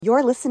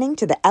You're listening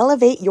to the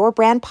Elevate Your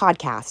Brand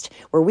podcast,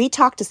 where we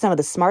talk to some of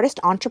the smartest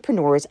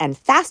entrepreneurs and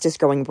fastest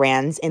growing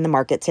brands in the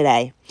market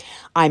today.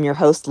 I'm your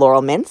host,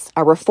 Laurel Mintz,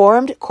 a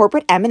reformed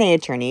corporate M&A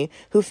attorney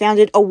who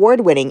founded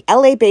award-winning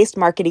LA-based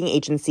marketing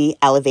agency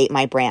Elevate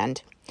My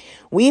Brand.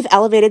 We've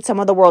elevated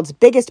some of the world's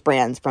biggest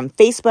brands, from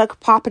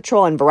Facebook, Paw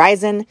Patrol, and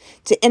Verizon,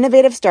 to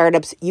innovative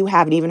startups you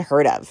haven't even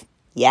heard of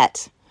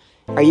yet.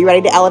 Are you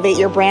ready to elevate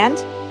your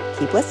brand?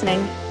 Keep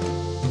listening.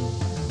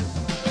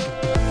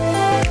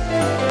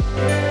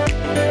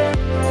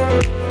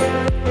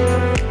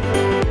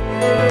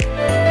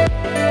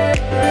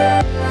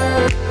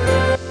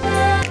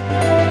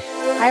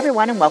 Hi,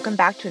 everyone, and welcome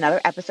back to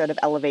another episode of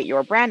Elevate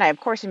Your Brand. I, of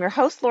course, am your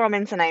host, Laurel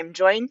Mintz, and I am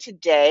joined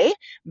today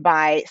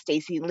by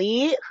Stacey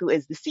Lee, who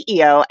is the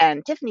CEO,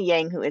 and Tiffany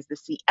Yang, who is the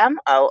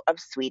CMO of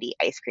Sweety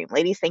Ice Cream.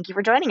 Ladies, thank you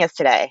for joining us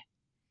today.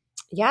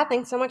 Yeah,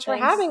 thanks so much for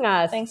having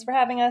us. Thanks for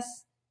having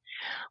us.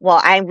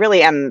 Well, I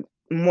really am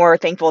more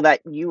thankful that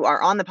you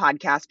are on the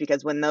podcast,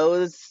 because when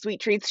those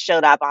sweet treats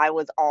showed up, I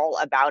was all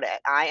about it.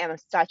 I am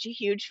such a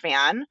huge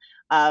fan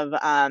of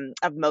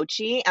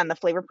mochi, and the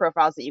flavor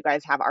profiles that you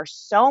guys have are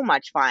so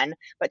much fun.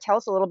 But tell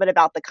us a little bit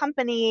about the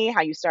company,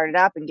 how you started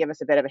up, and give us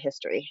a bit of a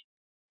history.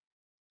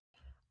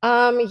 So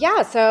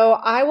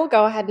I will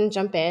go ahead and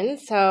jump in.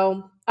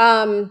 So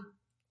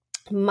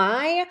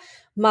my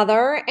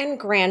mother and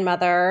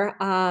grandmother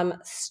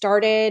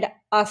started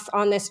us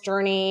on this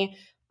journey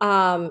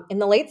in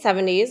the late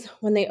 70s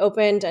when they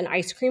opened an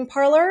ice cream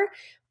parlor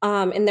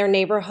in their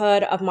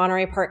neighborhood of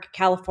Monterey Park,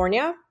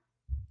 California.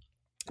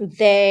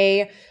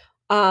 They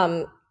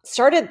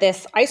started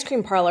this ice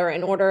cream parlor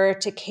in order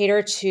to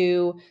cater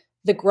to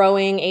the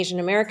growing Asian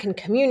American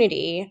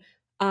community,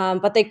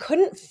 but they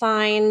couldn't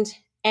find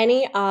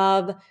any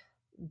of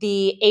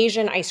the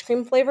Asian ice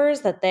cream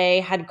flavors that they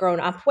had grown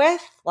up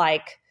with,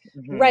 like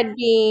red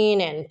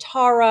bean and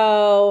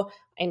taro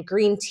and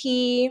green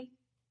tea.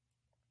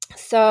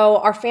 So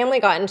our family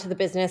got into the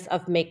business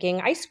of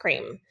making ice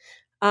cream.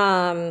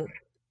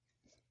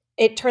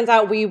 It turns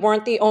out we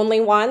weren't the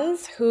only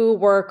ones who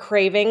were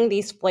craving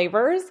these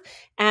flavors.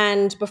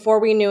 And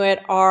before we knew it,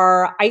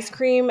 our ice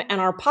cream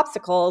and our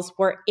popsicles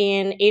were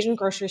in Asian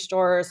grocery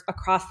stores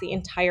across the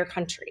entire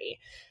country.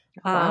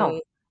 Wow.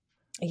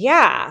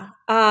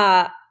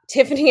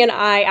 Tiffany and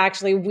I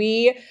actually,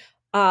 we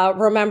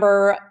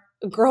remember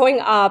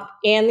growing up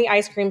in the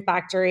ice cream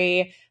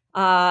factory,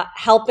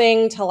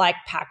 helping to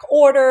pack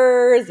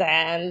orders,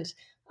 and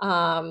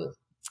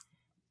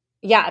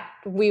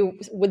we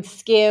would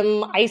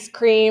skim ice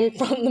cream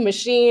from the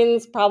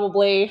machines.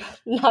 Probably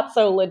not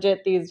so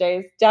legit these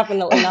days.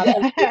 Definitely not.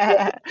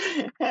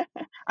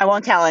 I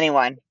won't tell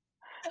anyone.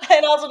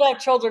 And also to have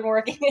children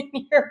working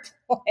in your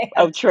plant.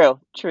 Oh, true.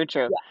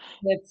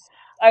 Yeah,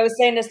 I was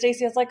saying to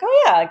Stacey, I was like,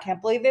 oh yeah, I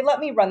can't believe they let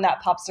me run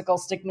that popsicle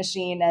stick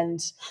machine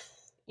and,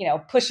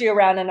 push you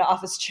around in an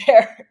office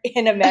chair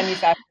in a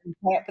manufacturing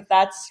plant. But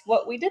that's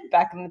what we did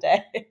back in the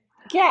day.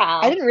 Yeah.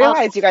 I didn't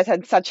realize you guys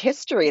had such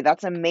history.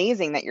 That's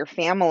amazing that your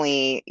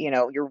family,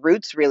 your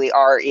roots really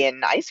are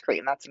in ice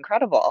cream. That's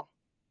incredible.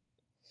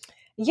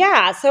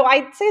 Yeah. So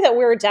I'd say that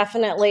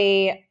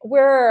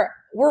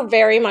we're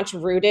very much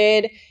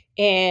rooted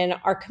in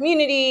our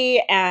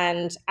community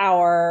and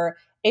our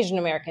Asian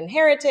American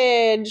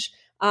heritage.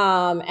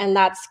 And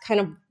that's kind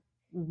of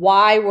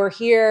why we're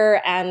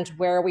here and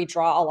where we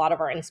draw a lot of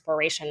our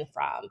inspiration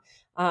from.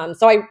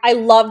 So I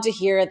love to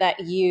hear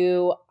that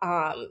you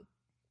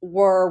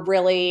were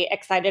really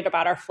excited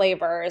about our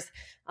flavors,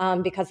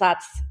 because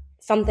that's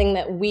something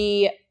that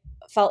we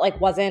felt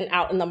like wasn't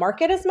out in the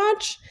market as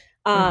much,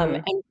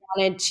 and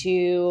wanted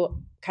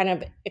to kind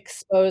of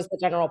expose the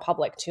general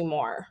public to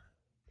more.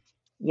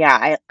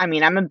 Yeah, I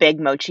mean, I'm a big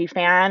mochi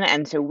fan,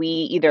 and so we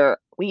either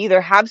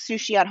have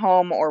sushi at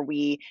home or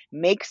we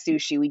make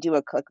sushi. We do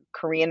a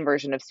Korean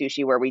version of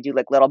sushi where we do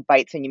little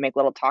bites and you make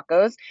little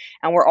tacos,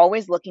 and we're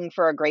always looking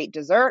for a great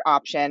dessert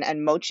option,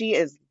 and mochi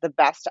is the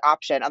best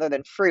option other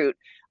than fruit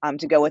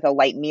to go with a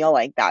light meal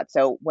like that.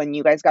 So when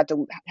you guys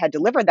had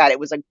delivered that, it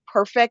was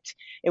perfect.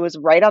 It was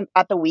right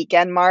at the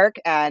weekend mark,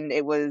 and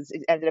it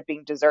ended up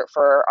being dessert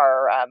for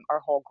our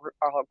whole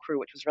crew,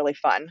 which was really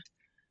fun.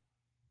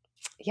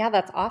 Yeah,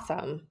 that's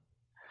awesome.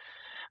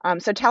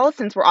 So tell us,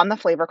 since we're on the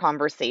flavor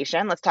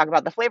conversation, let's talk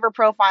about the flavor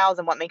profiles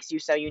and what makes you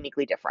so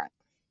uniquely different.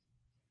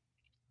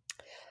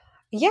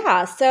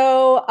 Yeah,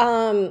 so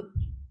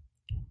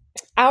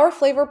our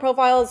flavor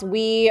profiles,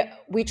 we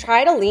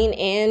try to lean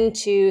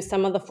into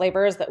some of the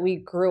flavors that we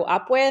grew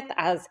up with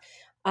as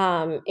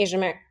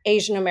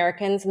Asian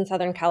Americans in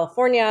Southern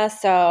California.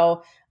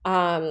 So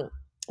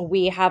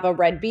we have a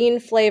red bean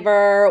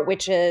flavor,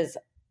 which is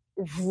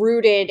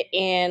rooted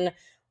in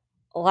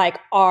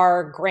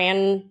our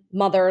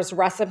grandmother's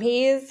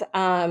recipes. It's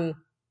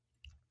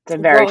a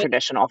very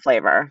traditional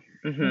flavor.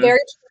 Mm-hmm. Very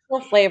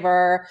traditional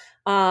flavor.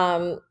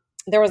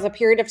 There was a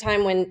period of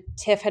time when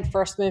Tiff had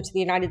first moved to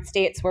the United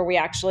States where we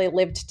actually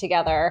lived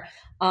together.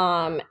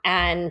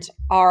 And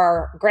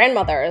our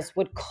grandmothers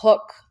would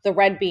cook the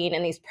red bean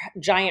in these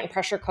giant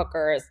pressure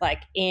cookers,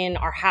 in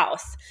our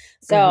house.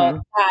 So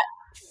that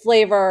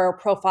flavor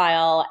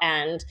profile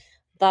and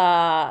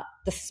the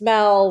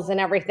smells and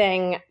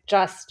everything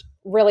just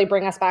really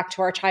bring us back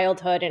to our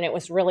childhood. And it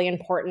was really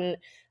important.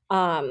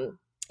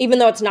 Even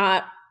though it's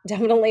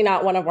definitely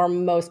not one of our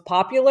most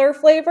popular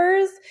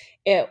flavors,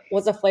 it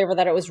was a flavor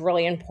that it was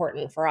really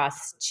important for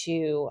us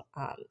to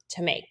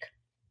make.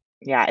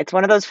 Yeah, it's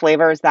one of those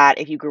flavors that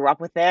if you grew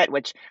up with it,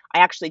 which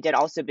I actually did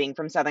also being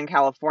from Southern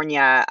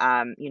California,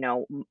 my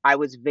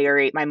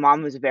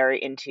mom was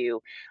very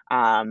into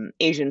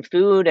Asian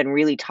food and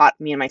really taught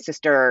me and my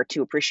sister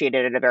to appreciate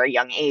it at a very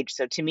young age.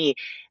 So to me,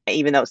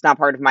 even though it's not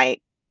part of my,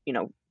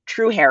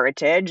 true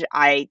heritage,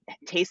 I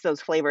taste those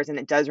flavors and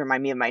it does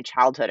remind me of my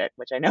childhood,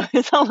 which I know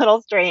is a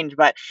little strange,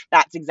 but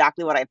that's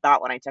exactly what I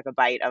thought when I took a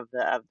bite of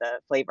the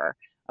flavor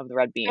of the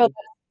red Oh, bean.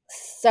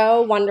 that's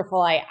so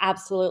wonderful. I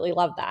absolutely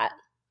love that.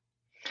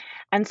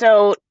 And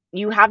so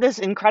you have this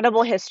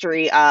incredible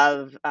history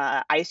of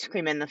ice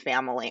cream in the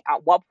family.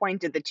 At what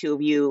point did the two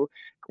of you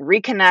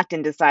reconnect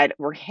and decide,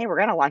 we're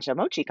going to launch a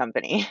mochi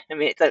company? I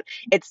mean,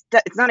 it's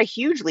not a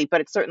huge leap, but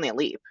it's certainly a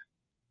leap.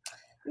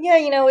 Yeah,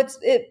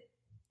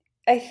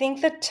 I think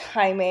the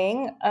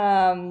timing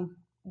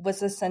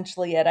was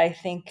essentially it. I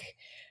think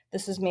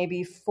this was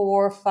maybe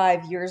 4 or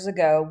 5 years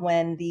ago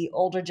when the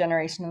older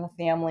generation of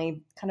the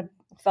family kind of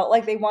felt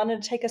like they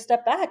wanted to take a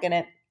step back, and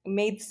it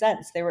made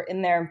sense. They were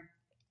in their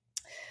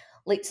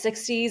late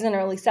 60s and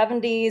early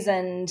 70s,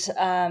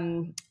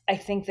 and I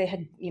think they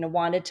had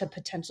wanted to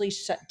potentially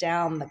shut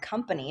down the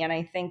company. And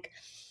I think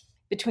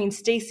between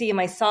Stacey and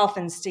myself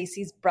and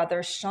Stacey's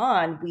brother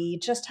Sean, we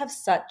just have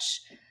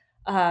such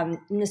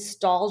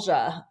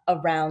nostalgia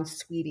around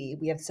Sweety.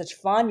 We have such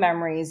fond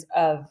memories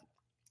of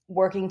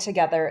working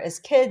together as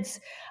kids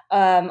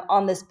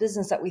on this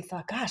business that we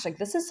thought, gosh, like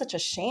this is such a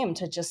shame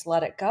to just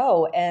let it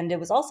go. And it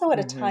was also at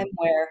a time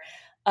where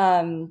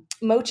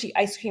mochi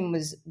ice cream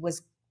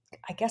was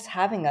I guess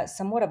having a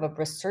somewhat of a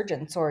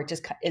resurgence, or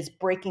just is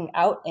breaking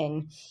out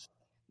in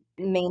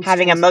Having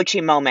mainstream. a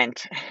mochi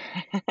moment.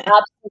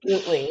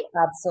 Absolutely,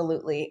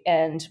 absolutely.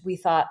 And we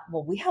thought,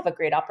 well, we have a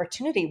great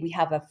opportunity. We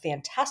have a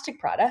fantastic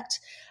product.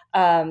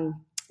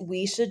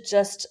 We should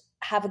just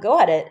have a go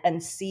at it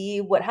and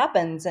see what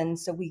happens. And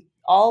so we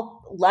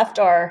all left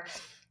our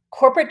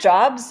corporate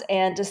jobs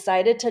and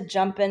decided to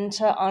jump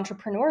into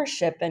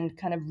entrepreneurship and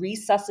kind of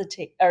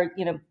resuscitate or,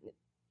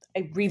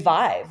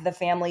 revive the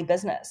family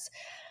business.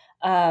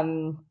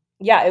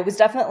 Yeah, it was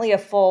definitely a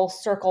full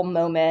circle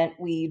moment.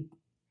 We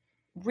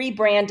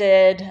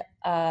rebranded,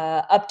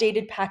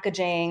 updated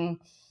packaging,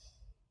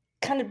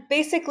 kind of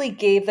basically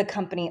gave the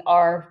company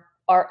our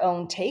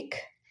own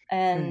take,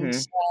 and Hmm.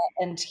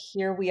 and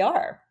here we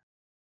are.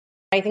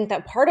 I think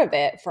that part of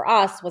it for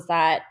us was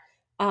that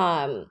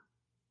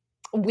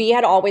we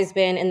had always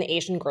been in the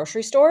Asian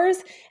grocery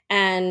stores,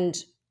 and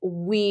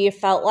we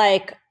felt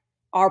like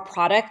our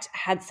product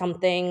had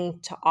something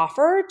to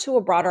offer to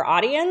a broader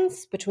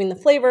audience between the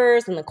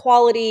flavors and the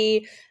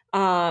quality.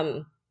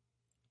 And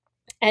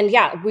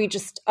yeah,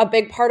 a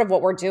big part of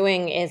what we're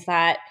doing is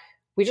that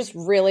we just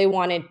really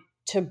wanted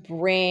to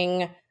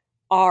bring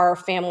our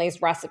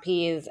family's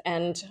recipes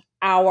and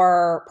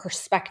our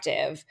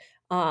perspective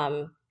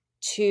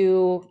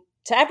to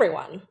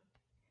everyone.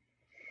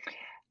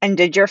 And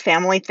did your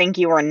family think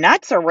you were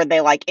nuts, or were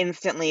they like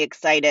instantly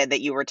excited that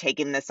you were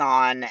taking this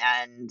on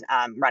and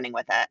running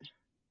with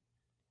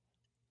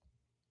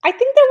I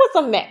think there was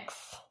a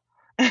mix.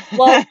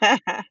 Well,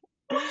 it?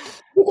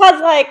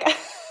 because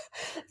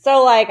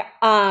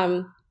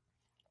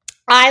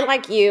I,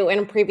 like you in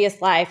a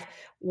previous life,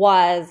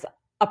 was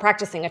a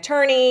practicing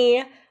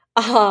attorney.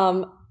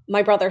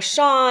 My brother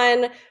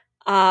Sean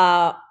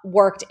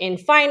worked in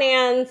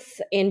finance,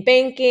 in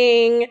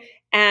banking,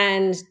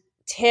 and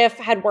Tiff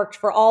had worked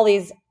for all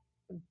these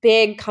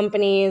big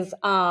companies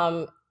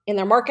in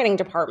their marketing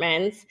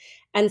departments.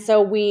 And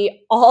so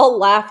we all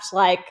left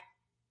like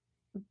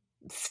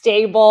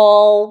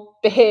stable,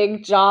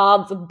 big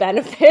jobs,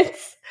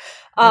 benefits.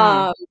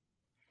 Mm.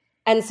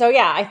 And so,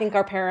 yeah, I think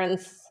our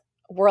parents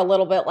were a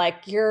little bit like,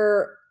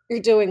 you're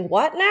doing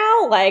what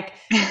now? Like,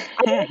 I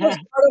think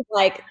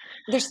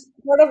there's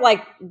sort of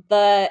like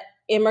the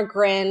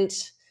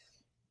immigrant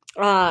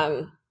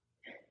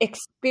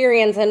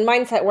experience and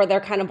mindset where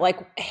they're kind of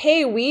like,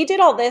 hey, we did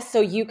all this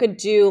so you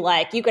could you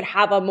could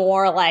have a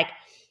more like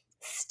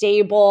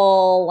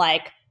stable,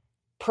 like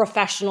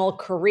professional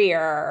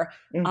career.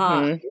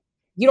 Hmm.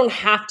 You don't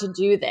have to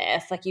do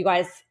this. Like, you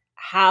guys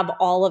have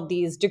all of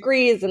these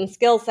degrees and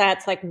skill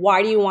sets. Like,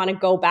 why do you want to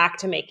go back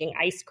to making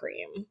ice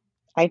cream?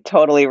 I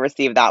totally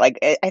received that. Like,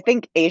 I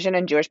think Asian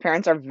and Jewish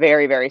parents are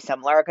very, very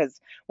similar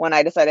because when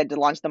I decided to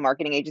launch the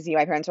marketing agency,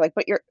 my parents were like,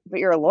 "But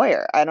you're a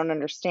lawyer. I don't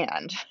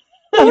understand."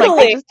 I'm like, they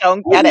Totally. just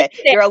don't get it.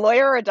 You're a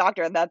lawyer or a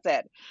doctor, and that's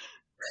it.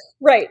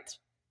 Right.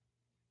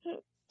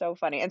 So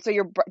funny. And so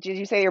did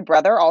you say your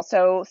brother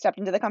also stepped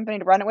into the company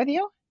to run it with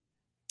you?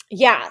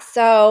 Yeah.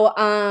 So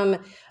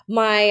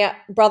my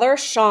brother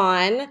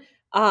Sean,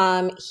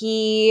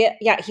 he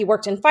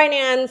worked in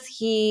finance.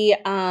 He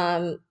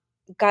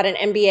got an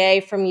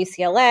MBA from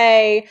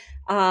UCLA,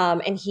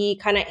 and he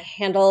kind of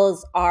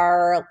handles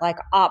our like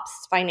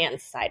ops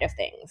finance side of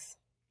things.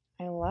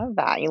 I love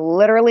that. You're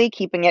literally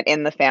keeping it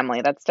in the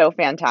family. That's so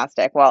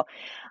fantastic. Well,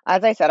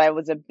 as I said, I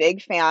was a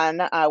big fan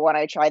when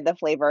I tried the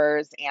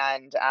flavors,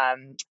 and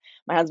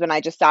my husband and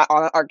I just sat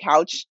on our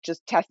couch,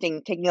 just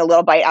testing, taking a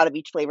little bite out of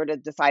each flavor to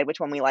decide which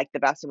one we liked the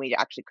best, and we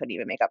actually couldn't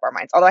even make up our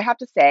minds. Although I have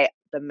to say,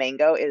 the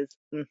mango is,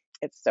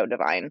 it's so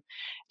divine.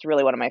 It's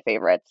really one of my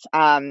favorites.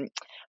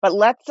 But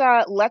let's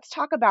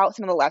talk about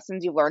some of the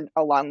lessons you've learned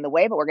along the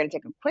way. But we're going to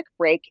take a quick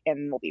break,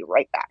 and we'll be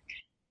right back.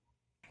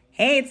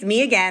 Hey, it's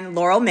me again,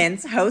 Laurel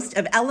Mintz, host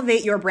of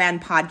Elevate Your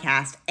Brand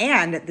podcast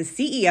and the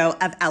CEO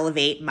of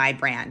Elevate My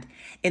Brand.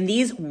 In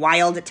these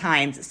wild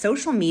times,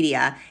 social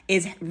media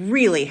is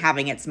really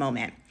having its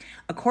moment.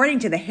 According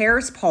to the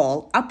Harris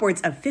poll,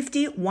 upwards of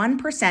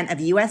 51%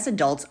 of US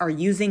adults are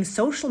using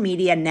social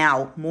media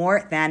now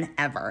more than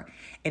ever.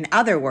 In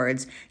other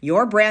words,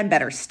 your brand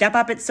better step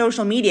up its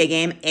social media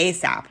game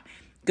ASAP.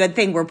 Good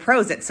thing we're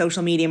pros at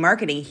social media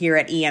marketing here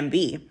at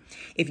EMB.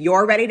 If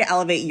you're ready to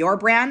elevate your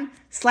brand,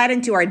 slide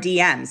into our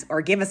DMs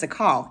or give us a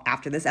call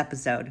after this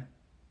episode.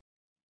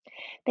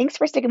 Thanks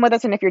for sticking with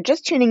us. And if you're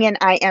just tuning in,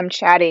 I am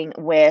chatting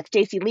with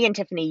Stacey Lee and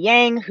Tiffany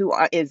Yang, who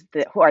are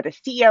the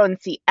CEO and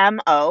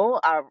CMO,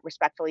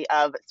 respectively,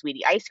 of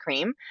Sweety Ice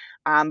Cream.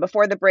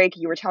 Before the break,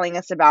 you were telling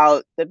us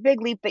about the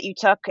big leap that you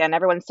took, and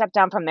everyone stepped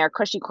down from their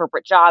cushy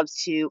corporate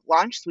jobs to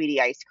launch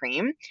Sweety Ice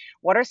Cream.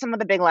 What are some of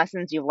the big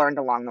lessons you've learned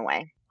along the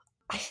way?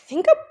 I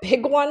think a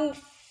big one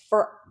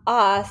for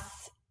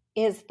us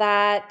is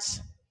that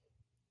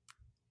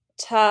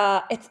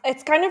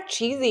it's kind of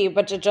cheesy,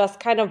 but to just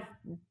kind of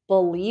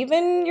believe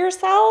in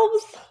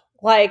yourselves.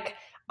 Like,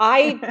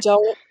 I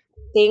don't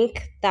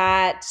think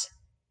that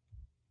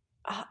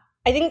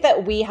I think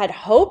that we had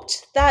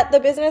hoped that the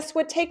business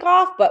would take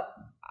off, but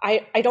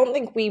I don't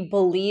think we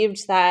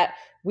believed that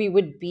we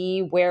would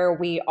be where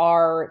we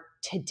are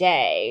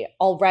today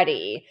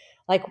already.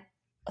 Like,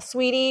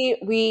 Sweety,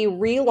 we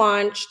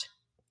relaunched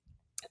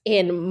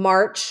in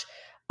March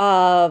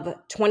of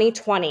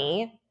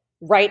 2020,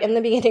 right in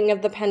the beginning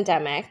of the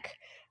pandemic.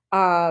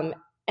 And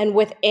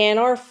within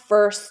our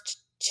first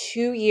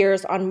 2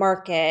 years on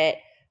market,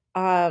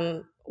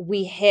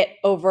 we hit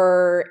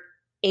over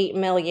 8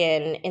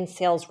 million in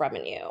sales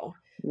revenue.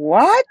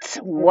 What?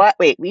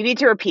 Wait, we need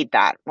to repeat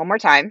that one more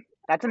time.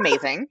 That's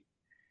amazing.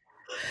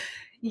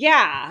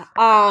 Yeah.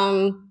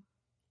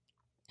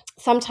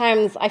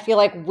 Sometimes I feel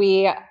like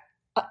we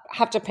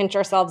have to pinch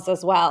ourselves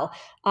as well.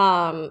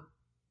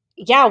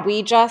 Yeah,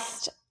 we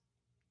just,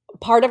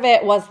 part of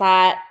it was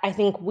that I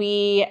think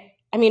we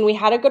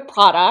had a good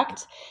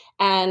product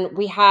and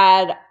we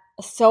had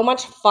so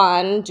much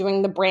fun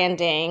doing the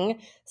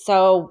branding.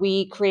 So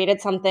we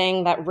created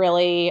something that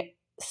really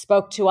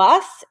spoke to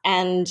us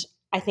and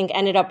I think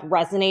ended up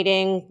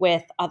resonating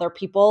with other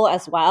people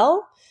as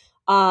well.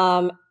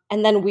 And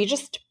then we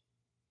just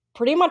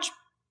pretty much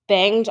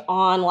banged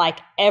on like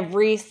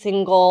every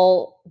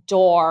single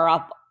door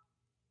of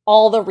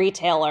all the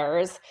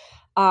retailers.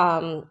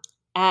 And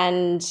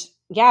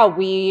yeah,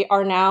 we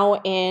are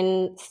now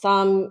in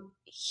some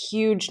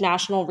huge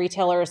national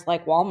retailers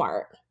like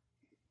Walmart.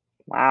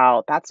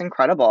 Wow, that's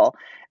incredible.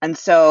 And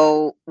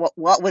so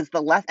what was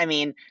the less, I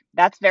mean,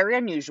 that's very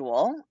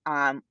unusual.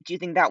 Do you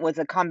think that was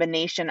a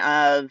combination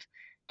of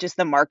just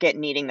the market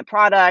needing the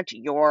product,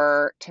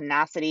 your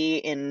tenacity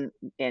in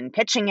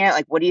pitching it?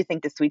 Like, what do you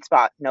think the sweet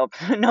spot, no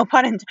no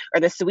pun intended,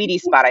 or the sweetie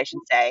spot, I should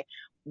say,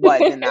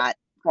 was in that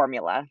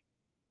formula?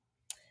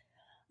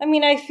 I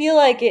mean, I feel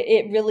like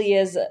it really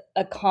is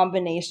a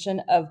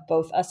combination of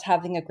both us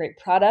having a great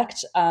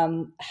product,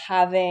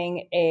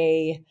 having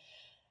a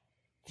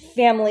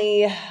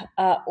family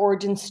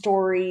origin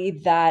story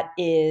that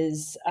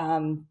is,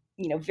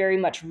 very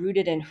much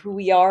rooted in who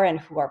we are and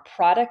who our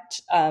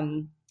product,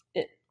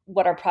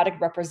 what our product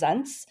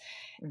represents,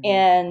 Mhm.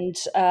 and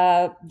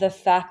the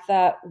fact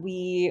that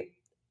we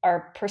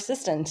are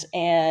persistent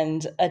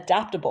and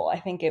adaptable. I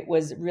think it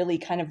was really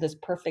kind of this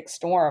perfect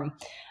storm.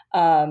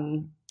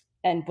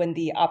 And when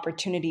the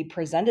opportunity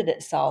presented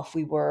itself,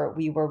 we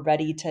were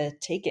ready to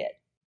take it.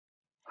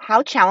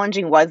 How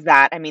challenging was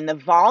that? I mean, the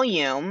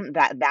volume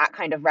that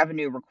kind of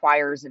revenue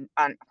requires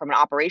from an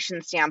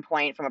operations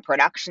standpoint, from a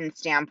production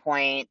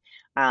standpoint,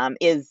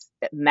 is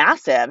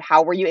massive.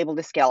 How were you able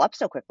to scale up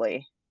so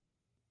quickly?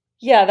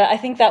 Yeah, I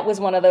think that was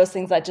one of those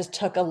things that just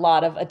took a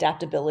lot of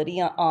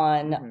adaptability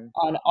on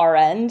Mhm. our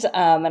end,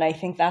 and I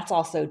think that's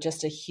also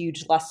just a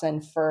huge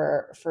lesson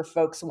for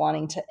folks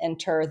wanting to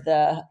enter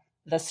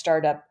the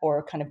startup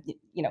or kind of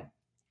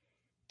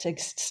to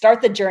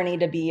start the journey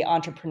to be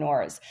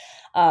entrepreneurs.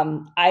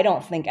 I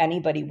don't think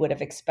anybody would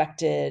have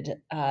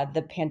expected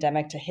the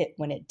pandemic to hit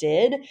when it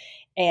did,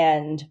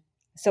 and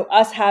so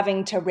us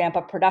having to ramp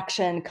up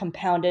production,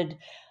 compounded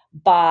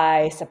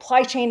by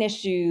supply chain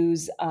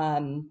issues.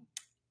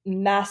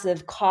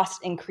 Massive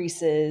cost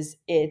increases.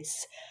 It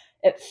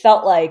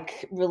felt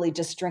like really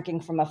just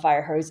drinking from a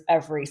fire hose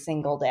every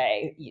single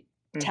day,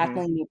 Mhm.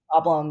 tackling new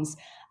problems.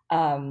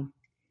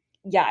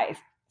 Yeah,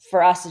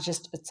 for us,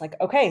 it's like,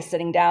 okay,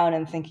 sitting down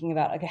and thinking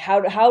about, okay,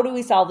 how do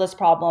we solve this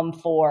problem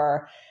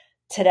for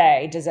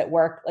today? Does it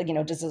work? Like,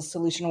 does the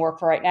solution work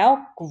for right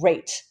now?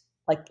 Great.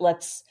 Like,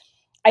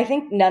 I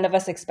think none of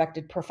us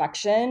expected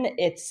perfection.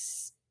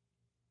 It's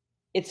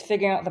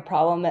figuring out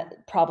the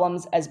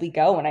problems as we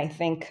go. And I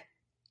think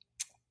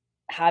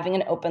having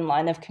an open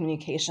line of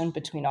communication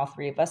between all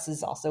three of us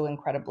is also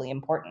incredibly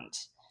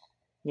important.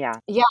 Yeah.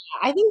 Yeah,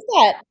 I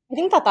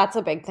think that that's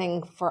a big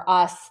thing for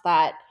us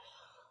that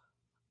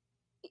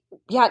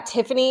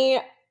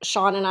Tiffany,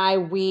 Sean, and I,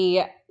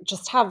 we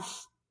just have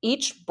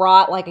each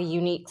brought like a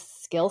unique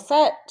skill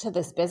set to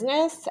this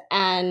business.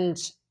 And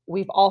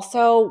we've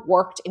also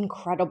worked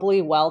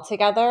incredibly well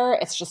together.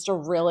 It's just a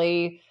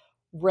really,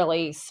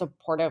 really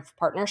supportive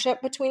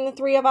partnership between the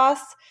three of us.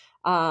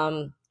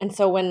 And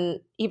so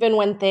even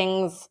when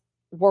things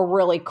were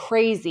really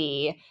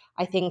crazy,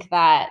 I think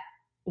that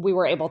we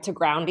were able to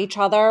ground each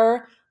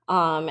other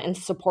and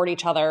support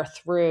each other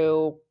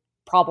through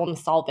problem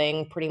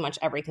solving pretty much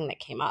everything that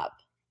came up.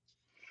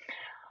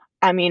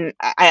 I mean,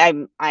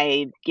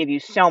 I give you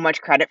so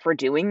much credit for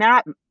doing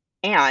that.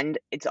 And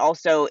it's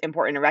also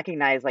important to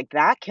recognize like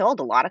that killed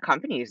a lot of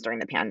companies during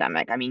the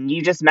pandemic. I mean,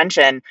 you just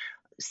mentioned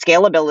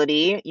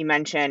scalability, you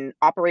mentioned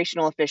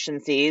operational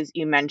efficiencies,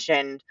 you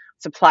mentioned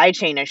supply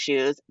chain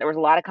issues. There was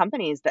a lot of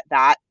companies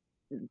that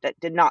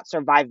did not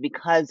survive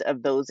because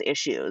of those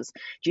issues.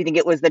 Do you think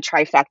it was the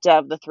trifecta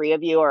of the three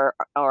of you,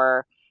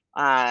 or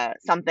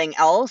something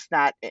else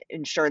that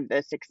ensured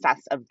the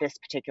success of this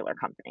particular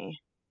company?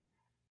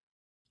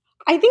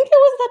 I think it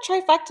was the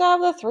trifecta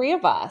of the three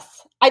of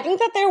us. I think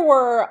that there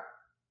were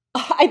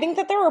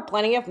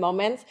plenty of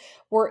moments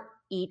where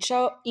each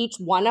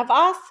one of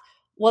us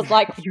was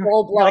like full You're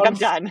like, blown, I'm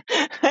done.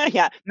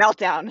 Yeah,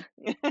 meltdown.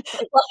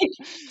 like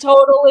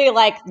totally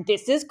like,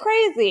 this is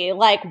crazy.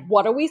 Like,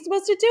 what are we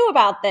supposed to do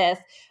about this?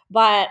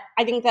 But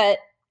I think that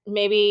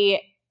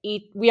maybe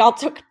we all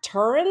took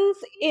turns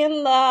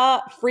in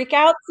the freak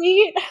out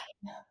seat,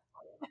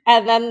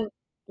 and then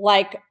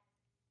like,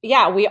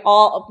 yeah, we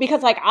all,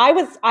 because like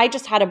I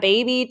just had a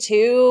baby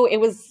too.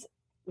 It was,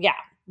 yeah,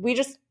 we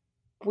just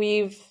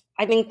I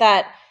think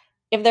that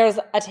if there's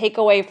a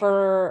takeaway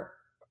for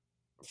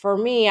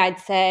me, I'd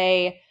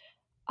say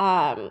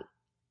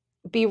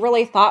be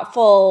really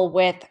thoughtful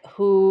with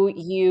who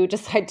you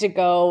decide to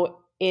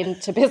go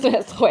into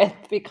business with,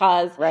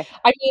 because Right.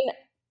 I mean,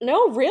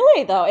 no,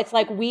 really though, it's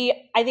like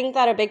I think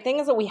that a big thing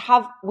is that we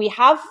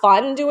have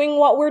fun doing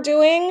what we're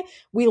doing.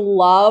 We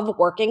love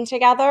working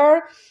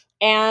together,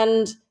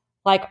 and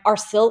like our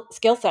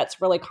skill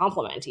sets really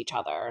complement each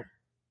other.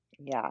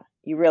 Yeah,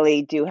 you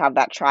really do have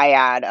that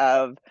triad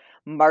of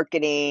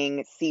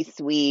marketing,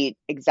 C-suite,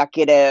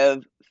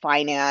 executive,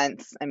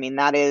 finance. I mean,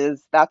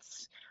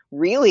 that's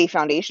really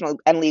foundational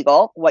and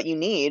legal, what you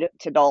need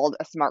to build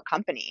a smart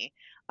company.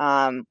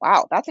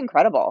 Wow, that's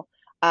incredible.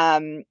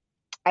 Um,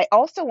 I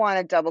also want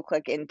to double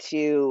click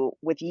into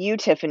with you,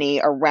 Tiffany,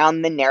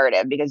 around the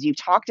narrative, because you've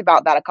talked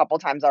about that a couple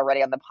times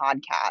already on the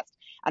podcast.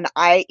 And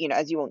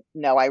as you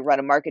know, I run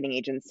a marketing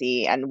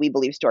agency and we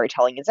believe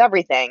storytelling is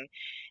everything.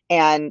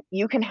 And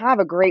you can have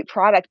a great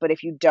product, but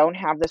if you don't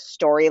have the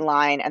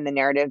storyline and the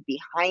narrative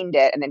behind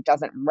it and it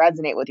doesn't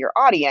resonate with your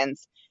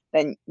audience,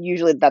 then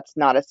usually that's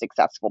not a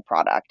successful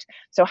product.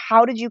 So,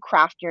 how did you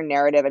craft your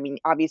narrative? I mean,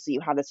 obviously,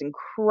 you have this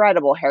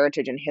incredible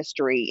heritage and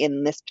history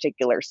in this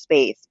particular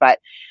space, but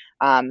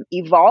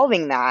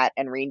evolving that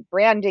and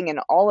rebranding and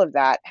all of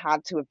that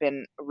had to have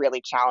been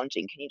really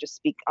challenging. Can you just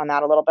speak on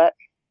that a little bit?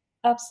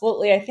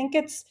 Absolutely. I think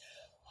it's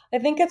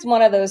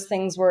one of those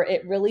things where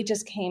it really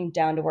just came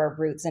down to our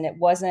roots, and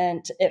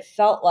it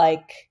felt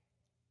like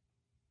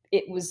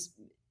it was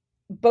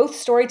both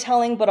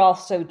storytelling but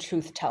also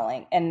truth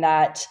telling, and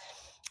that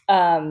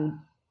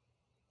um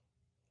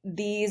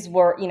these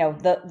were,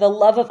 the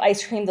love of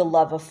ice cream, the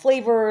love of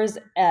flavors.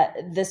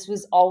 This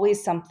was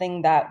always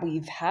something that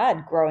we've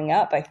had growing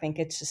up. I think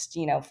it's just,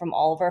 from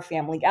all of our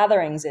family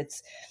gatherings,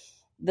 it's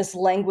this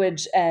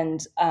language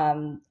and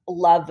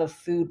love of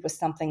food was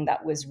something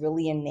that was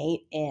really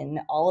innate in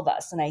all of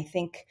us. And I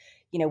think,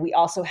 we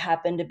also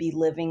happen to be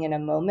living in a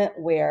moment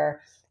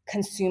where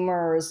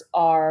consumers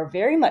are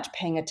very much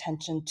paying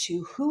attention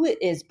to who it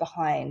is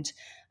behind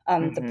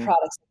the Hmm.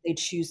 products that they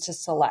choose to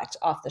select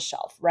off the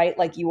shelf, right?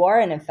 Like you are,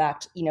 and in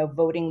fact,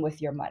 voting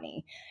with your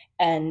money.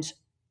 And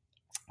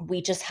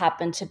we just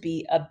happen to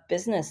be a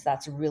business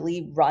that's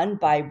really run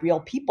by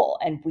real people.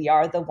 And we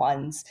are the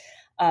ones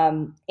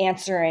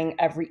answering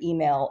every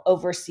email,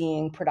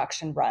 overseeing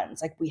production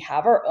runs. Like we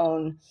have our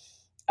own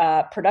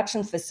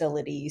production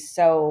facility.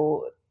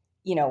 So,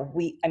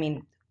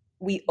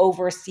 we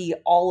oversee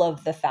all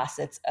of the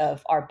facets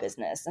of our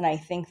business. And I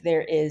think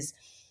there is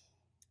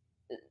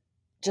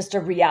just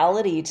a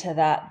reality to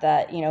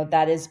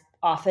that is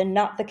often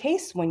not the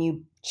case when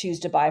you choose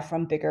to buy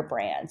from bigger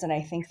brands. And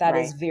I think that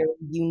is Right. very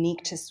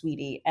unique to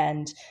Sweety.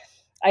 And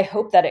I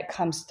hope that it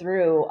comes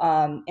through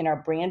in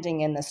our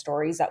branding and the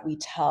stories that we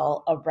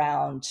tell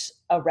around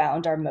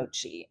our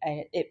mochi.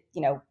 And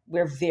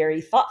we're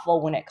very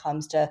thoughtful when it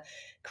comes to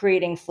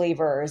creating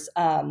flavors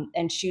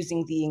and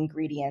choosing the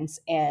ingredients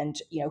and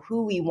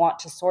who we want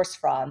to source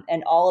from,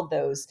 and all of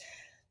those.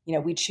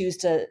 We choose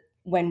to,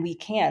 when we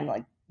can,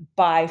 like,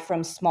 buy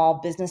from small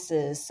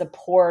businesses,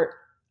 support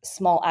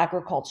small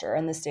agriculture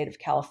in the state of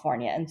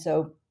California, and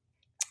so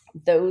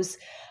those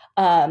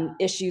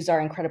issues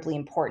are incredibly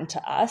important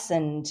to us.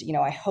 And,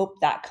 I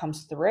hope that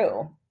comes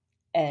through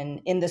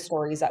and in the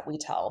stories that we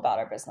tell about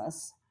our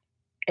business.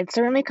 It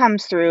certainly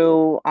comes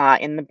through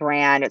in the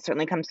brand. It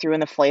certainly comes through in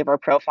the flavor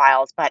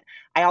profiles. But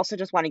I also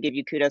just want to give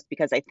you kudos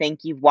because I think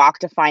you've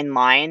walked a fine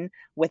line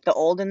with the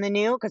old and the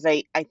new. Because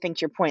I think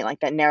to your point, like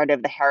that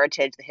narrative, the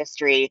heritage, the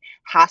history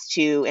has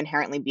to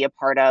inherently be a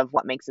part of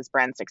what makes this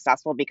brand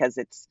successful because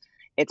it's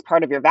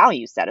part of your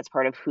value set. It's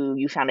part of who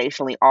you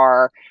foundationally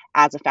are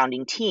as a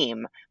founding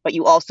team. But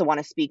you also want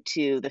to speak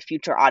to the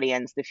future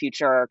audience, the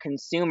future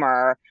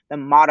consumer, the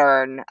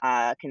modern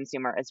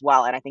consumer as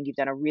well. And I think you've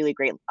done a really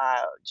great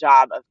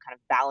job of kind of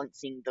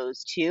balancing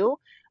those two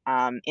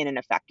in an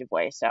effective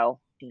way. So,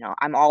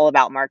 I'm all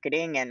about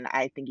marketing, and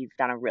I think you've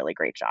done a really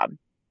great job.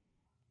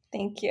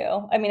 Thank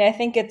you. I mean, I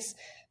think it's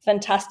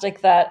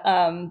fantastic that,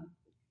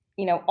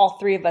 all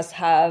three of us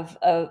have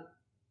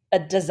a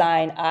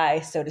design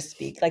eye, so to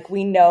speak. Like,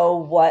 we know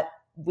what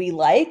we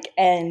like,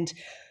 and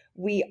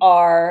we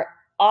are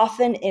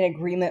often in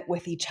agreement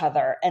with each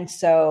other. And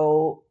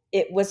so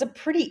it was a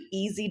pretty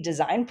easy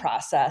design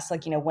process.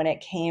 Like, when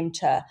it came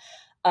to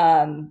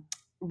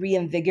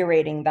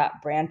reinvigorating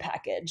that brand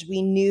package,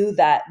 we knew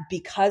that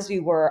because we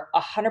were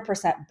 100%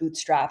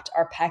 bootstrapped,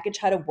 our package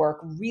had to work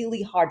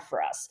really hard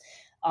for us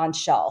on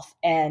shelf,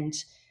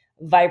 and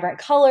vibrant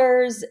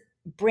colors,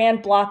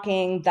 brand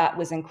blocking, that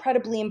was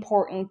incredibly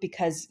important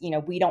because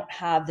we don't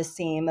have the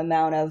same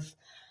amount of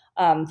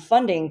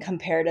funding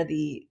compared to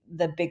the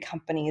big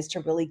companies to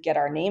really get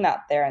our name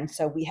out there. And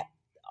so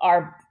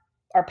our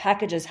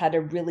packages had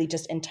to really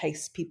just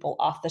entice people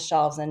off the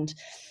shelves. And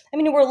I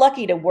mean, we're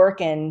lucky to work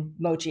in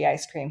mochi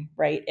ice cream,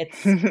 right?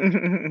 It's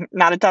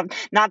not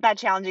that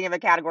challenging of a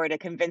category to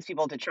convince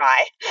people to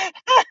try.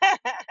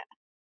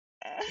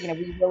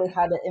 We really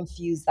had to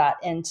infuse that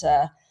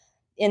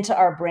into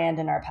our brand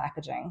and our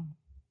packaging.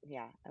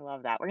 Yeah, I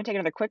love that. We're going to take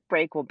another quick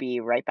break. We'll be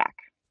right back.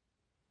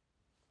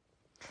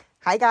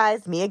 Hi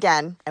guys, me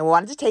again. I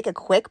wanted to take a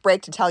quick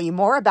break to tell you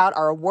more about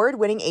our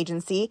award-winning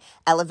agency,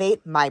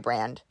 Elevate My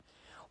Brand.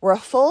 We're a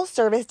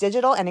full-service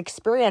digital and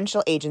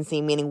experiential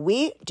agency, meaning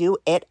we do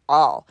it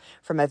all.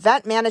 From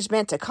event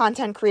management to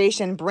content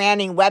creation,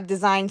 branding, web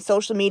design,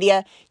 social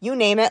media, you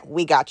name it,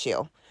 we got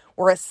you.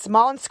 We're a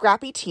small and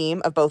scrappy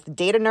team of both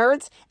data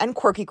nerds and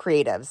quirky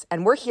creatives,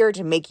 and we're here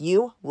to make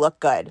you look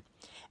good.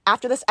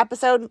 After this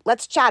episode,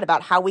 let's chat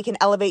about how we can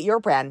elevate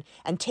your brand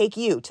and take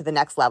you to the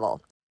next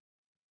level.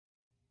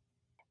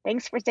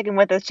 Thanks for sticking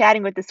with us,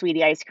 chatting with the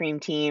Sweety ice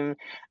cream team.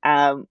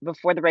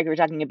 Before the break, we were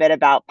talking a bit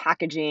about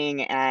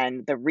packaging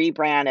and the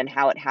rebrand and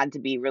how it had to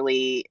be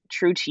really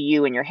true to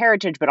you and your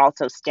heritage, but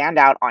also stand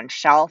out on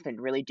shelf and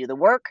really do the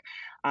work.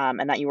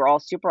 And that you were all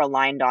super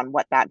aligned on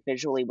what that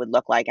visually would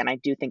look like. And I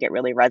do think it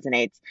really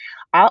resonates.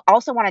 I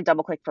also want to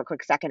double click for a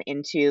quick second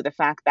into the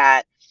fact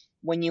that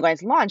when you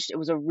guys launched, it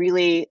was a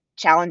really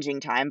challenging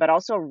time, but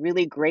also a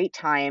really great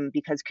time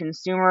because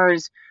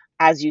consumers,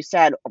 as you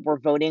said, were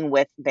voting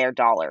with their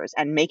dollars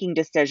and making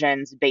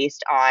decisions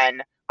based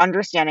on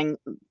understanding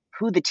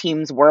who the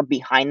teams were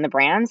behind the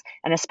brands.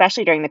 And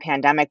especially during the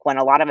pandemic, when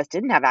a lot of us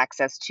didn't have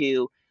access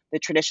to the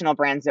traditional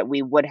brands that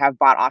we would have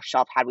bought off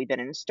shelf had we been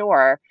in a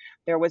store,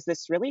 there was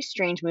this really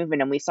strange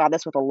movement. And we saw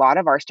this with a lot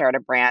of our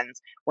startup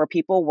brands where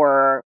people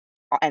were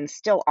and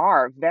still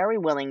are very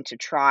willing to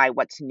try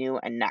what's new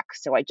and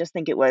next. So I just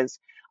think it was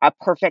a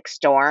perfect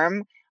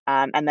storm.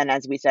 And then,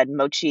 as we said,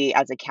 mochi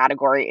as a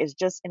category is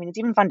just, I mean, it's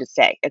even fun to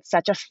say. It's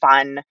such a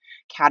fun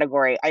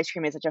category. Ice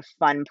cream is such a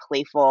fun,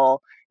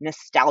 playful,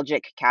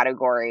 nostalgic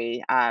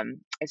category.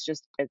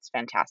 It's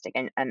fantastic.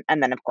 And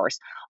then, of course,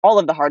 all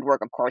of the hard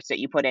work, of course, that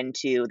you put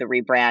into the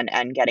rebrand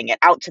and getting it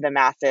out to the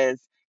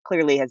masses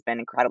clearly has been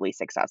incredibly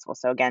successful.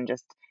 So again,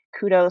 just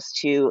kudos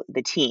to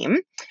the team.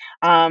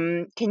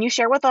 Can you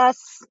share with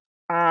us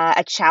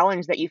a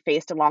challenge that you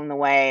faced along the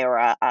way or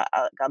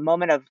a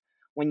moment of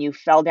when you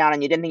fell down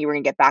and you didn't think you were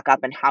going to get back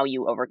up and how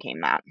you overcame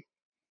that?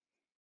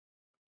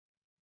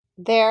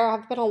 There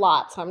have been a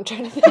lot, so I'm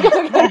trying to think.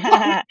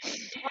 I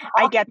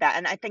get that.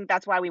 And I think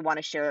that's why we want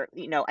to share,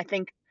 I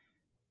think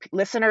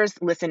listeners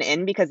listen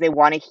in because they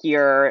want to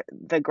hear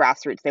the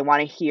grassroots. They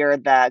want to hear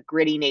the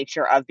gritty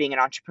nature of being an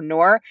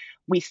entrepreneur.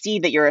 We see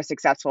that you're a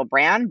successful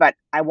brand, but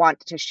I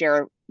want to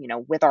share,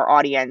 with our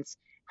audience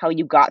how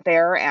you got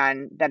there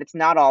and that it's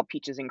not all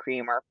peaches and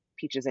cream or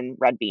peaches and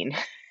red bean.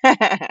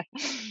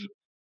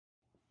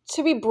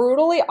 To be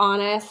brutally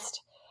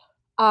honest,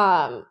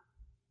 some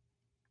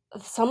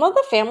of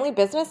the family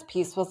business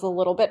piece was a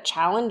little bit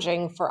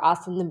challenging for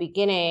us in the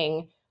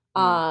beginning.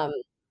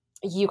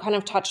 You kind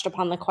of touched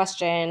upon the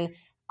question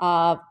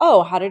of,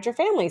 how did your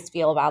families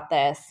feel about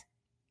this?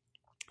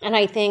 And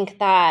I think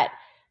that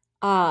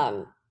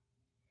I'm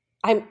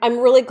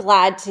really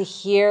glad to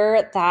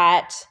hear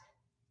that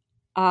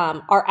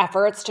our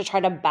efforts to try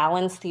to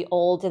balance the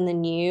old and the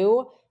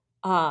new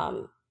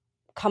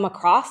come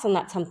across, and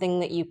that's something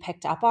that you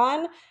picked up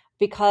on,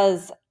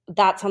 because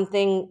that's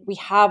something we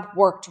have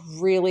worked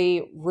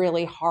really,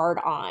 really hard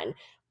on,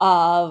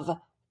 of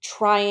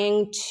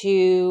trying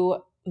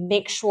to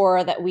make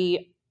sure that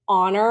we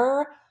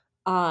honor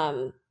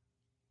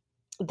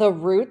the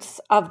roots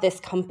of this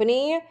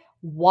company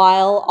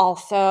while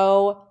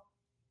also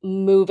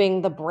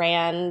moving the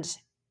brand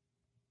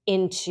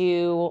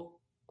into,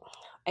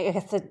 I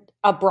guess,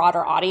 a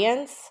broader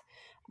audience.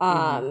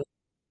 Mm-hmm.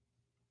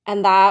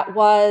 And that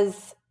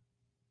was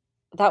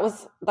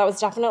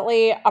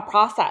definitely a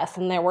process.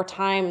 And there were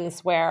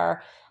times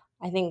where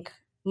I think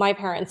my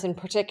parents in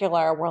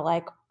particular were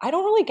like, I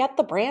don't really get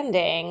the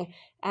branding,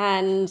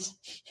 and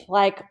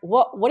like,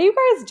 what are you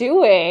guys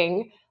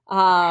doing?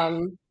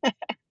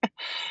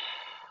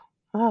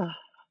 Oh,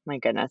 my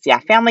goodness. Yeah,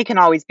 family can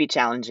always be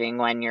challenging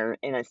when you're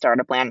in a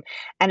startup land.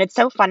 And it's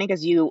so funny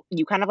because you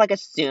kind of like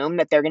assume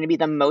that they're going to be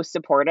the most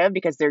supportive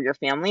because they're your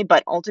family,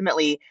 but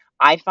ultimately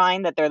I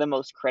find that they're the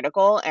most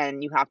critical,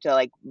 and you have to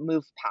like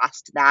move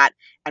past that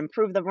and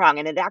prove them wrong.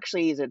 And it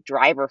actually is a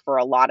driver for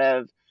a lot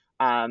of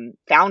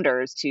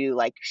founders to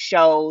like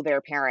show their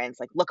parents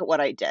like, look at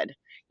what I did.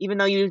 Even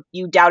though you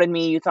doubted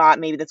me, you thought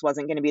maybe this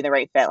wasn't going to be the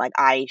right fit. Like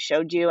I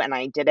showed you, and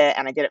I did it,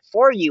 and I did it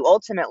for you.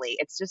 Ultimately,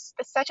 it's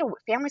such a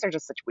families are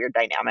just such weird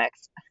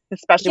dynamics,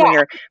 especially when Yeah,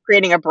 you're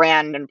creating a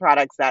brand and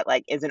products that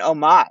like is an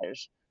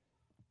homage.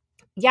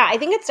 yeah, I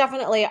think it's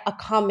definitely a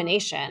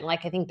combination.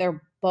 Like, I think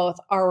they're both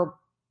our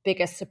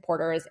biggest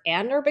supporters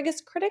and our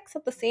biggest critics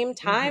at the same Hmm.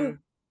 time.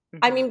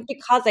 I Hmm. mean,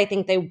 because I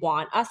think they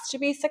want us to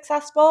be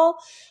successful.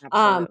 But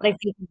I Absolutely.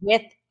 think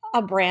with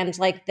a brand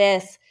like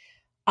this,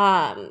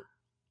 um,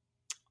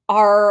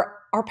 our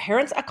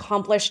parents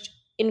accomplished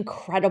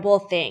incredible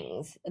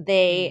things.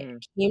 They Hmm.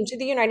 came to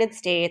the United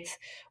States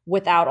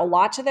without a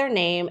lot to their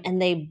name,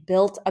 and they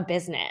built a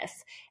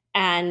business,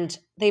 and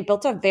they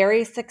built a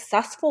very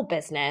successful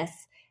business.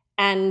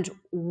 And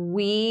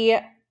we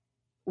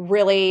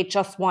really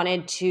just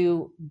wanted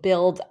to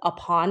build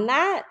upon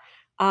that.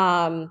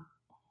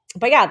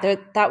 But yeah,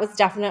 that was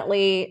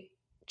definitely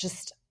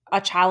just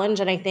a challenge.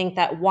 And I think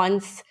that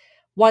once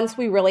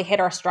we really hit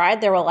our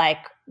stride, they were like,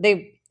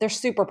 they're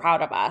super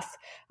proud of us.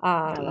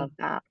 I love Um,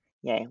 that.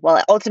 Yay.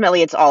 Well,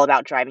 ultimately, it's all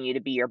about driving you to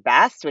be your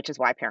best, which is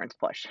why parents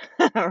push,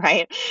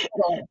 right?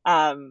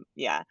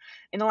 Yeah.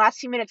 In the last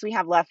few minutes we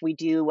have left, we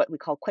do what we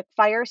call quick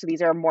fire. So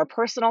these are more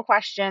personal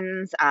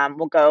questions.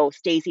 We'll go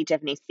Stacey,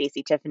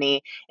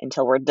 Tiffany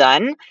until we're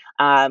done.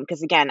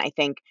 Because again, I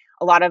think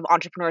a lot of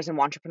entrepreneurs and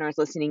entrepreneurs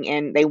listening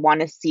in, they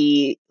want to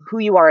see who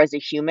you are as a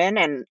human.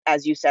 And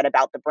as you said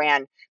about the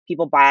brand,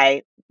 people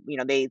buy,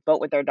 they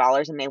vote with their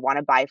dollars, and they want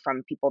to buy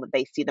from people that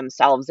they see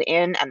themselves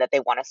in and that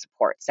they want to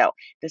support. So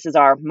this is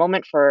our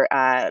moment for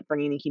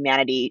bringing the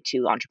humanity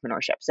to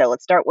entrepreneurship. So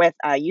let's start with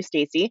you,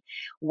 Stacey.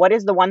 What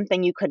is the one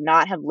thing you could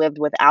not have lived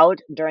without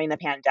during the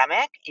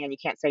pandemic, and you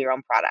can't say your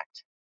own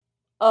product?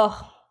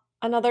 oh,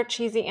 another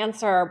cheesy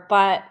answer,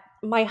 but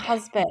my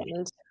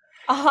husband.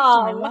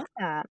 Oh, I Um, love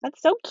that.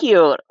 That's so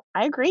cute.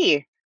 I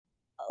agree.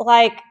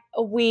 like,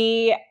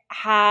 we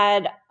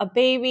had a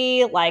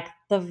baby like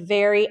the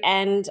very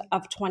end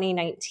of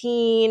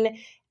 2019,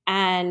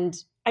 and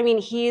I mean,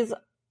 he's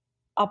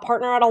a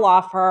partner at a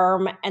law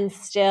firm and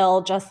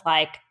still just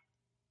like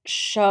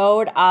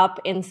showed up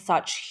in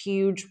such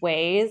huge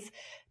ways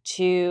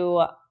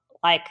to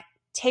like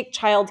take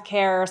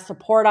childcare,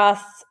 support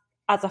us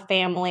as a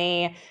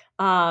family.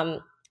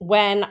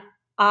 When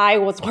I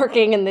was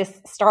working in this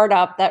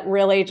startup that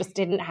really just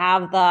didn't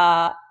have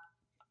the,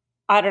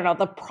 I don't know,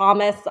 the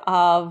promise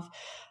of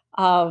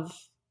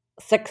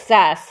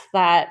success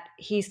that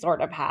he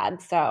sort of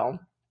had. So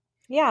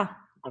yeah.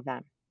 Love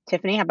that.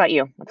 Tiffany, how about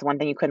you? What's the one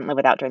thing you couldn't live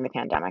without during the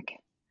pandemic?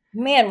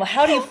 Man, well,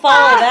 how do you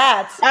follow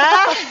that?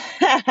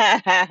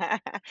 Ah!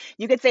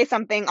 You could say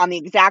something on the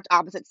exact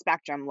opposite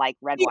spectrum, like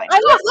red wine. I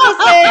was going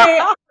to say,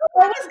 I was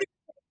going to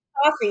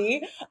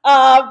coffee,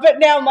 but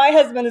now my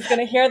husband is going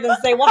to hear this and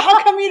say, well,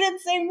 how come you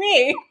didn't say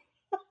me?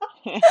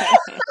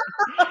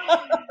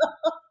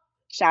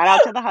 Shout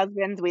out to the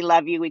husbands. We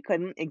love you. We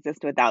couldn't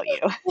exist without you.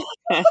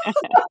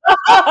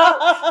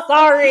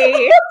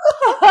 Sorry.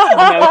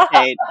 No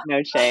shade.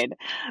 No shade.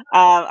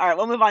 All right,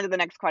 we'll move on to the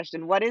next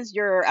question. What is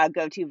your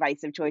go-to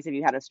vice of choice if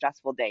you had a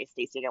stressful day?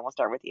 Stacey, again, we'll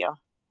start with you.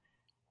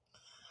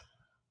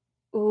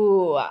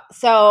 Ooh,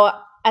 so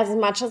as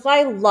much as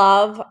I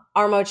love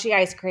our mochi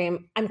ice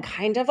cream, I'm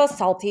kind of a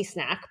salty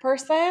snack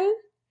person.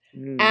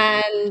 Mm,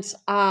 And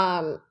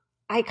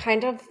I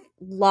kind of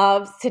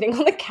love sitting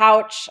on the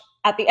couch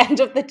at the end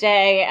of the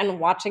day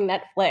and watching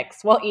Netflix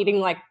while eating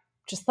like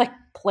just like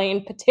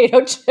plain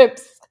potato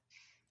chips.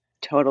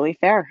 totally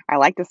fair. I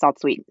like the salt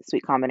sweet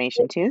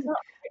combination too.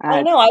 I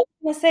Uh, know. I was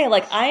going to say,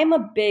 like, I am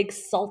a big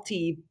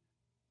salty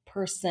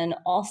person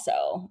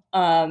also.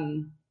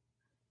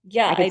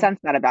 Yeah, I can sense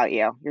that about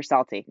you. You're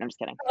salty. No, I'm just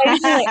kidding.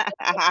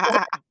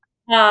 I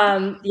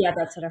really, yeah,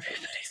 that's what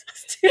everybody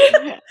says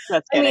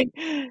Just I mean,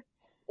 kidding.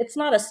 it's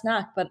not a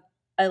snack, but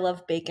I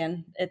love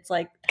bacon. It's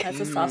like has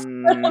a soft spot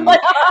in Mm, my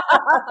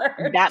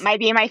heart. that might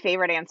be my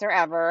favorite answer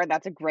ever.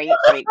 That's a great,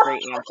 great,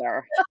 great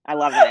answer. I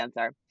love that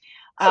answer.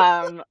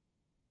 Um,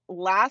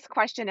 Last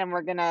question, and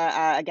we're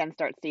gonna again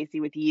start Stacey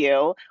with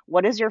you.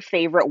 What is your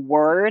favorite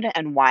word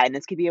and why? And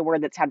this could be a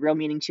word that's had real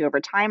meaning to you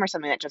over time, or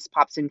something that just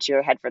pops into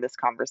your head for this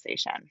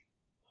conversation.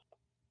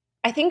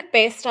 I think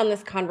based on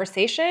this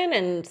conversation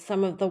and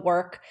some of the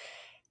work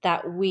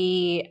that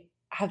we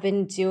have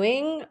been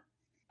doing,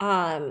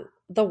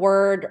 the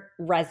word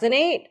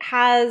resonate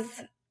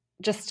has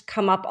just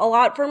come up a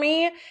lot for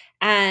me.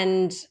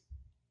 And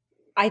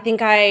I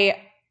think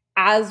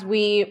as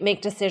we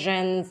make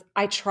decisions,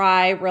 I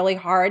try really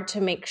hard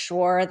to make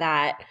sure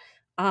that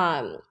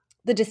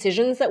the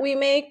decisions that we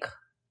make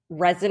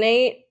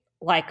resonate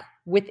like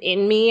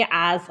within me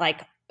as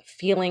like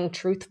feeling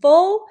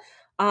truthful.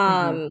 Hmm.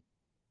 Um,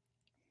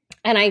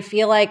 and I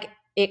feel like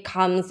it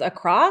comes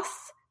across,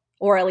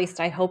 or at least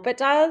I hope it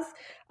does,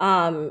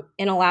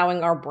 in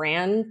allowing our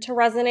brand to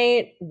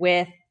resonate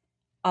with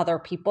other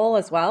people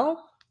as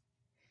well.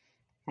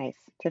 Nice.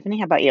 Tiffany,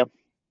 how about you?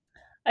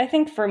 I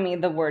think for me,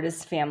 the word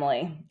is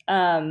family.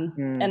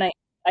 Mm, And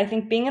I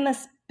think being in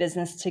this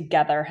business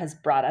together has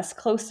brought us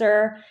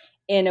closer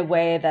in a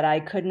way that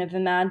I couldn't have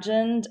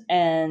imagined.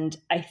 And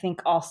I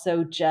think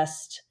also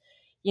just,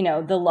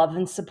 the love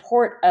and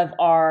support of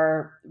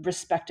our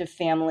respective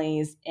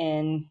families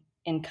in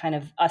kind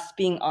of us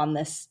being on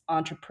this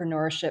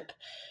entrepreneurship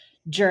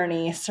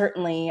journey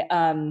certainly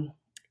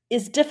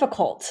is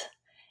difficult.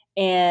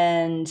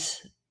 And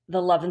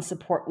the love and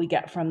support we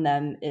get from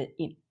them,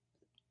 it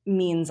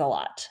means a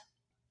lot.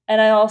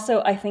 And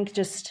I think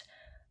just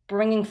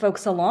bringing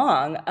folks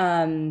along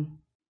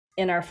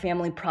in our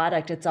family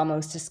product, it's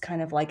almost just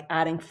kind of like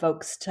adding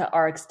folks to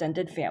our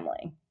extended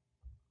family.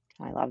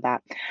 I love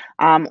that.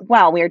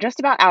 Well, we are just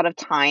about out of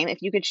time.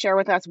 If you could share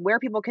with us where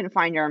people can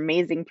find your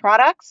amazing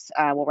products,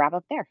 we'll wrap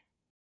up there.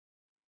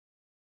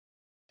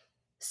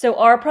 So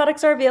our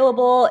products are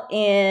available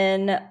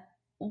in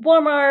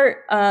Walmart,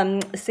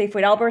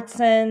 Safeway,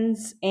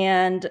 Albertsons,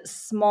 and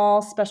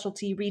small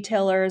specialty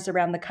retailers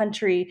around the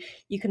country.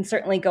 You can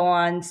certainly go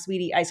on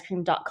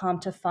sweetyicecream.com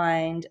to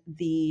find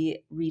the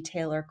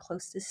retailer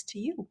closest to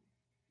you.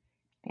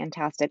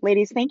 Fantastic.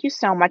 Ladies, thank you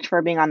so much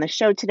for being on the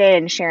show today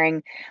and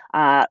sharing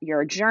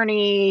your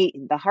journey,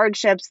 the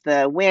hardships,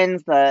 the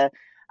wins, the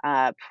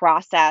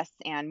process,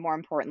 and more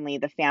importantly,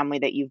 the family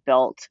that you've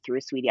built through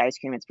Sweetie Ice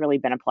Cream. It's really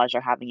been a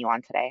pleasure having you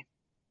on today.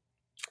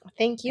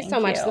 Thank you so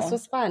Thank much. This you.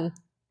 was fun.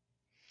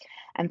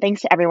 And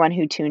thanks to everyone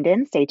who tuned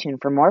in. Stay tuned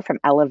for more from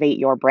Elevate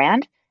Your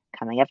Brand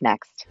coming up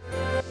next.